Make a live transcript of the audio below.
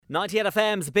98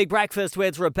 FM's Big Breakfast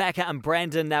with Rebecca and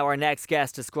Brendan. Now our next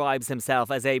guest describes himself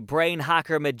as a brain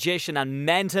hacker, magician and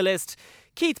mentalist.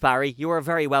 Keith Barry, you are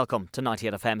very welcome to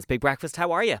 98 FM's Big Breakfast.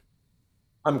 How are you?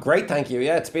 I'm great, thank you.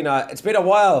 Yeah, it's been a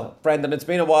while, Brendan. It's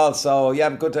been a while, so yeah,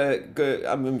 I'm good,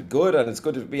 and it's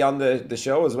good to be on the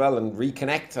show as well and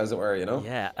reconnect, as it were. You know.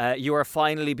 Yeah, you are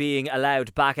finally being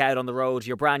allowed back out on the road.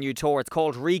 Your brand new tour. It's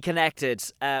called Reconnected.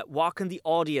 What can the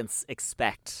audience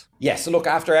expect? Yeah, so look,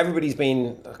 after everybody's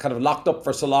been kind of locked up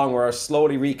for so long, we're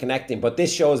slowly reconnecting. But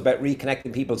this show is about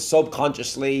reconnecting people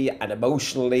subconsciously and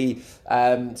emotionally.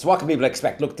 So what can people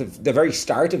expect? Look, the very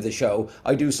start of the show,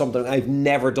 I do something I've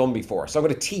never done before. So I'm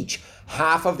going to teach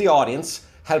half of the audience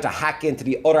how to hack into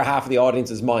the other half of the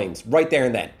audience's minds right there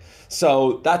and then.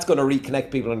 So that's going to reconnect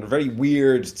people in a very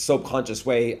weird, subconscious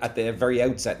way at the very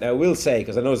outset. Now, I will say,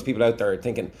 because I know there's people out there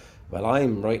thinking, well,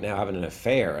 I'm right now having an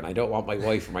affair and I don't want my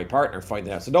wife or my partner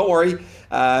finding out. So don't worry.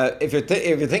 If you're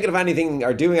thinking of anything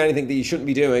or doing anything that you shouldn't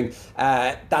be doing,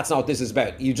 that's not what this is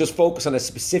about. You just focus on a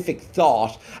specific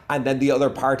thought and then the other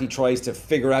party tries to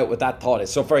figure out what that thought is.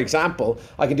 So, for example,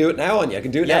 I can do it now on you. I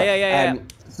can do it now. Yeah.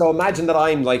 So imagine that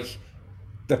I'm like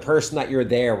the person that you're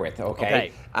there with,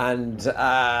 okay? And,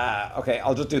 okay,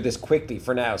 I'll just do this quickly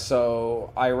for now.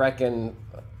 So I reckon,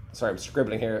 sorry, I'm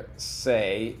scribbling here.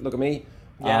 Say, look at me.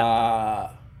 Yeah.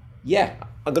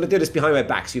 I'm going to do this behind my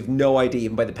back so you have no idea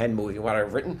even by the pen moving what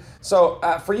I've written. So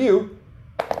for you,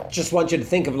 just want you to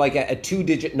think of like a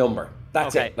 2-digit number.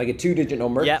 That's it, like a 2-digit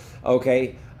number. Yeah.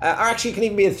 Okay. Or actually, it can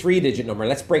even be a 3-digit number.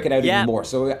 Let's break it out even more.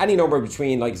 So any number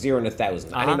between like 0 and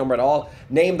 1,000. Any number at all.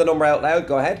 Name the number out loud.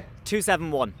 Go ahead.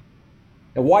 271.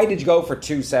 Now, why did you go for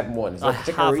 271? Is there a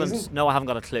particular reason? No, I haven't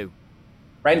got a clue.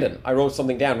 Brendan, I wrote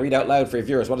something down. Read out loud for your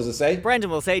viewers. What does it say?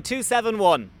 Brendan will say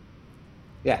 271.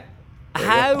 Yeah.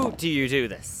 How do you do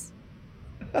this?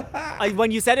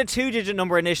 When you said a 2-digit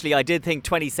number initially, I did think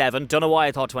 27. Don't know why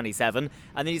I thought 27.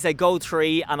 And then you said go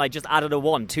 3, and I just added a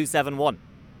 1. 271.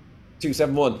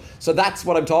 271. So that's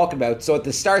what I'm talking about. So at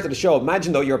the start of the show,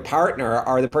 imagine though your partner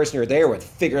or the person you're there with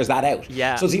figures that out.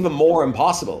 Yeah. So it's even more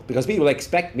impossible because people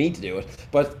expect me to do it,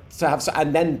 but to have,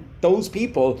 and then those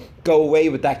people go away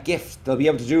with that gift. They'll be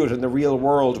able to do it in the real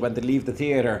world when they leave the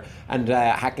theatre and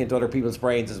hack into other people's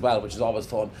brains as well, which is always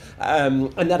fun.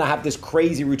 And then I have this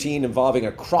crazy routine involving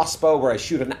a crossbow where I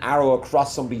shoot an arrow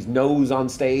across somebody's nose on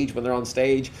stage when they're on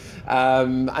stage.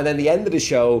 And then the end of the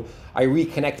show, I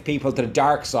reconnect people to the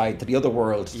dark side, to the other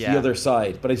world, to the other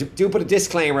side. But I do put a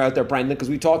disclaimer out there, Brendan, because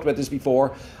we talked about this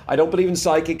before. I don't believe in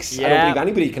psychics. I don't believe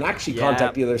anybody can actually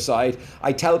contact the other side.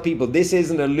 I tell people this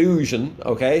is an illusion,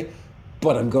 okay?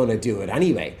 But I'm going to do it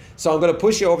anyway. So I'm going to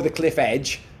push you over the cliff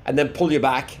edge and then pull you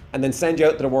back and then send you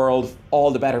out to the world, all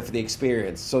the better for the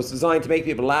experience. So it's designed to make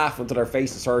people laugh until their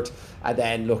faces hurt and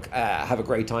then, look, have a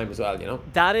great time as well, you know?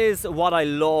 That is what I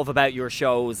love about your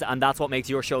shows, and that's what makes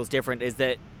your shows different, is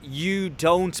that you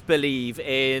don't believe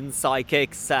in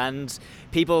psychics and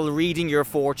people reading your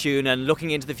fortune and looking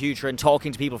into the future and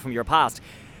talking to people from your past.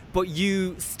 But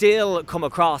you still come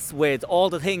across with all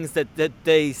the things that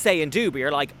they say and do, but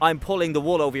you're like, I'm pulling the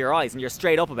wool over your eyes, and you're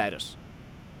straight up about it.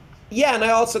 Yeah, and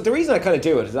the reason I kind of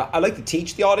do it is I like to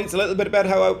teach the audience a little bit about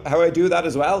how I do that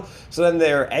as well. So then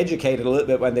they're educated a little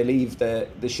bit when they leave the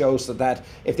show, so that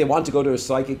if they want to go to a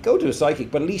psychic, go to a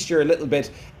psychic, but at least you're a little bit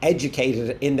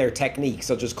educated in their techniques,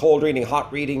 such as cold reading,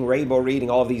 hot reading, rainbow reading,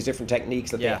 all of these different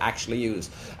techniques that they actually use.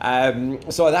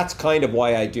 So that's kind of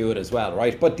why I do it as well,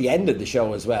 right? But the end of the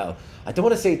show as well, I don't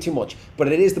want to say too much, but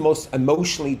it is the most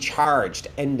emotionally charged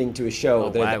ending to a show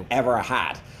that I've ever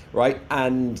had. Right,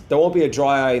 and there won't be a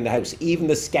dry eye in the house. Even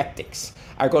the skeptics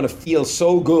are going to feel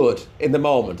so good in the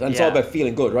moment, and it's all about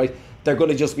feeling good, right? They're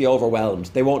going to just be overwhelmed.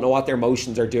 They won't know what their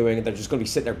emotions are doing, and they're just going to be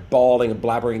sitting there bawling and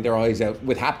blabbering their eyes out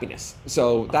with happiness.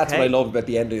 So that's what I love about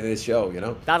the ending of this show, you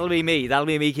know? That'll be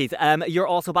me, Keith. You're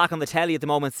also back on the telly at the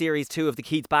moment, Series 2 of the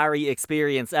Keith Barry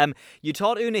Experience. You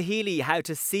taught Una Healy how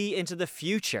to see into the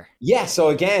future. Yeah, so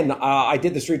again, I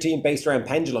did this routine based around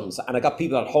pendulums, and I got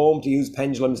people at home to use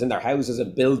pendulums in their houses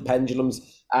and build pendulums.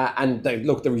 And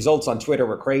the results on Twitter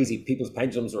were crazy. People's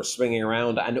pendulums were swinging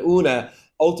around, and Una,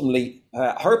 ultimately,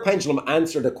 her pendulum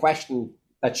answered a question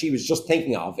that she was just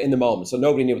thinking of in the moment. So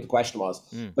nobody knew what the question was.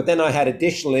 But then I had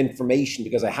additional information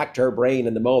because I hacked her brain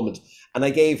in the moment, and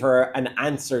I gave her an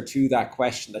answer to that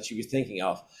question that she was thinking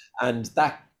of. And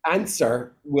that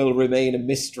answer will remain a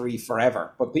mystery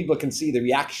forever. But people can see the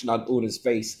reaction on Una's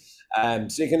face.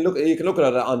 So you can look at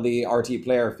it on the RT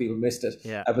player if people missed it.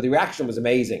 But the reaction was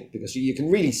amazing because you can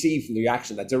really see from the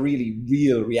reaction that's a really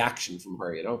real reaction from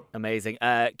her, you know. Amazing.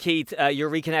 Keith, your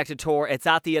Reconnected tour, it's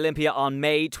at the Olympia on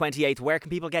May 28th. Where can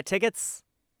people get tickets?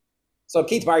 So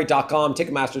keithbarry.com,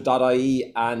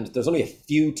 ticketmaster.ie, and there's only a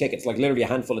few tickets, like literally a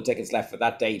handful of tickets left for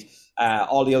that date.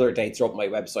 All the other dates are up on my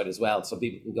website as well, so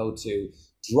people can go to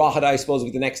Drogheda, I suppose,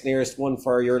 would be the next nearest one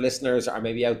for your listeners, or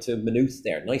maybe out to Maynooth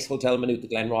there. Nice hotel in Maynooth, the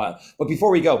Glen Royal. But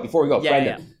before we go,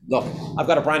 Brendan, look, I've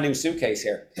got a brand new suitcase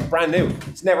here. Brand new.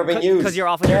 It's never been used. Because you're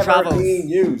off on your travels. Never been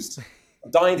used.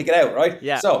 I'm dying to get out, right?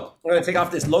 Yeah. So I'm going to take off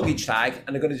this luggage tag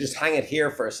and I'm going to just hang it here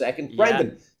for a second. Yeah.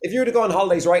 Brendan, if you were to go on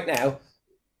holidays right now,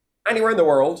 anywhere in the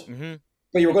world,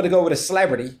 but you were going to go with a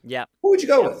celebrity, who would you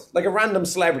go with? Like a random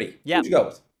celebrity. Who would you go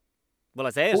with? Will I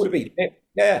say it? Who would it be?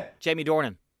 Yeah. Jamie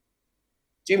Dornan.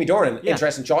 Jamie Dornan,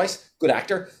 interesting choice, good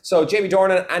actor. So Jamie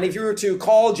Dornan, and if you were to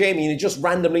call Jamie and you just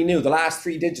randomly knew the last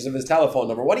 3 digits of his telephone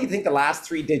number, what do you think the last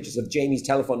 3 digits of Jamie's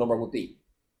telephone number would be?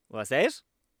 Will I say it?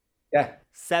 Yeah.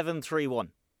 731.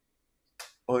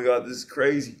 Oh my God, this is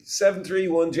crazy.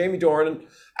 731, Jamie Dornan.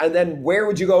 And then where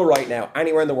would you go right now?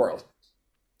 Anywhere in the world?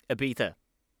 Ibiza.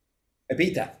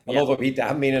 Ibiza. I love Ibiza. I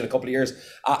haven't been in a couple of years.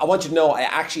 I want you to know I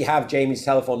actually have Jamie's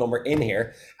telephone number in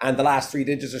here, and the last 3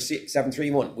 digits are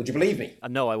 731. Would you believe me?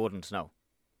 No, I wouldn't, no.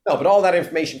 No, but all that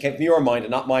information came from your mind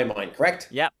and not my mind, correct?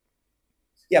 Yeah.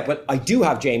 Yeah, but I do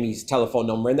have Jamie's telephone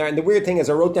number in there. And the weird thing is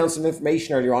I wrote down some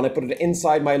information earlier on. I put it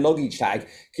inside my luggage tag.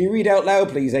 Can you read out loud,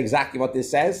 please, exactly what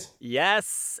this says?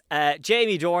 Yes.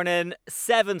 Jamie Dornan,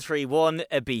 731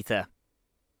 Ibiza.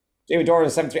 Jamie Dornan,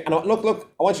 731. And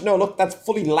look, I want you to know, look, that's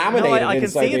fully laminated I can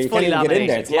inside see there. it's You fully can't even get in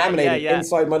there. laminated. It's Yeah, laminated yeah.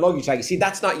 inside my luggage tag. You see,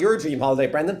 that's not your dream holiday,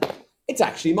 Brendan. It's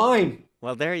actually mine.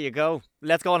 Well, there you go.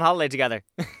 Let's go on holiday together.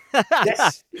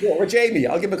 Yes, we're Jamie.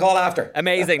 I'll give him a call after.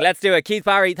 Amazing. Let's do it. Keith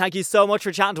Barry, thank you so much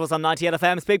for chatting to us on 98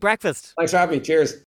 FM's Big Breakfast. Thanks for having me. Cheers.